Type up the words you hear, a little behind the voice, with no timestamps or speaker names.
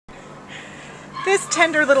This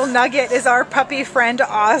tender little nugget is our puppy friend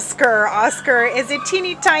Oscar. Oscar is a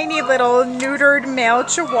teeny tiny little neutered male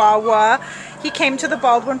Chihuahua. He came to the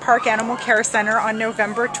Baldwin Park Animal Care Center on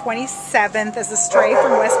November 27th as a stray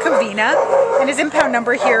from West Covina, and his impound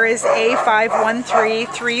number here is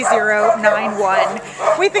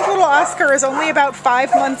A5133091. We think little Oscar is only about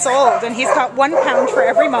 5 months old, and he's got 1 pound for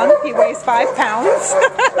every month. He weighs 5 pounds.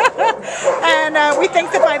 And we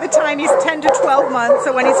think that by the time he's 10 to 12 months,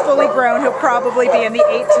 so when he's fully grown, he'll probably be in the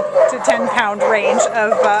 8 to 10 pound range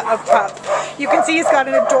of pup. You can see he's got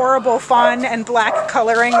an adorable fawn and black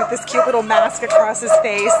coloring with this cute little mask across his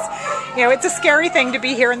face. You know, it's a scary thing to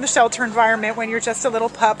be here in the shelter environment when you're just a little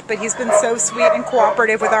pup, but he's been so sweet and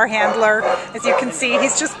cooperative with our handler. As you can see,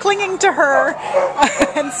 he's just clinging to her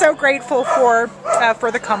and so grateful for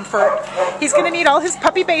the comfort. He's going to need all his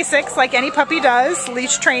puppy basics like any puppy does: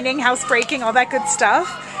 leash training, housebreaking, all that good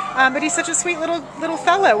stuff. But he's such a sweet little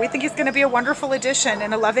fellow. We think he's going to be a wonderful addition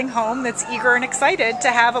in a loving home that's eager and excited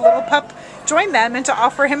to have a little pup join them and to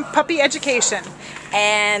offer him puppy education.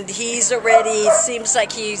 And he's already, seems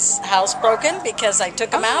like he's housebroken because I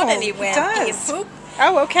took him out and he went pee and poop.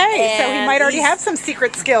 Oh, okay. And so he might already have some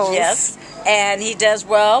secret skills. Yes. And he does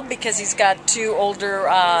well because he's got 2 older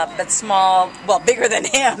but small, well, bigger than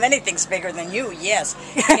him. Anything's bigger than you, yes.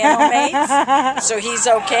 Kennel mates. So he's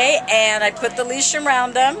okay. And I put the leash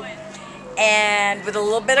around him, and with a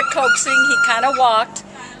little bit of coaxing, he kind of walked.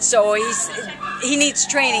 So he needs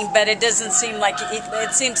training, but it doesn't seem like,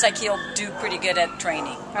 it seems like he'll do pretty good at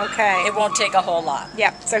training. Okay. It won't take a whole lot.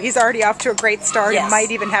 Yep. So he's already off to a great start. Yes. And might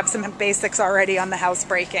even have some basics already on the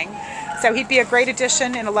housebreaking. So he'd be a great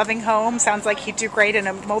addition in a loving home. Sounds like he'd do great in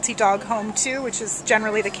a multi-dog home too, which is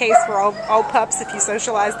generally the case for all pups. If you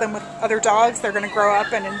socialize them with other dogs, they're going to grow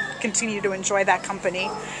up and continue to enjoy that company.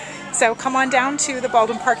 So come on down to the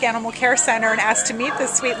Baldwin Park Animal Care Center and ask to meet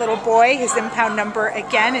this sweet little boy. His impound number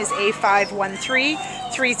again is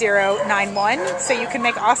A5133091, so you can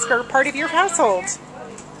make Oscar part of your household.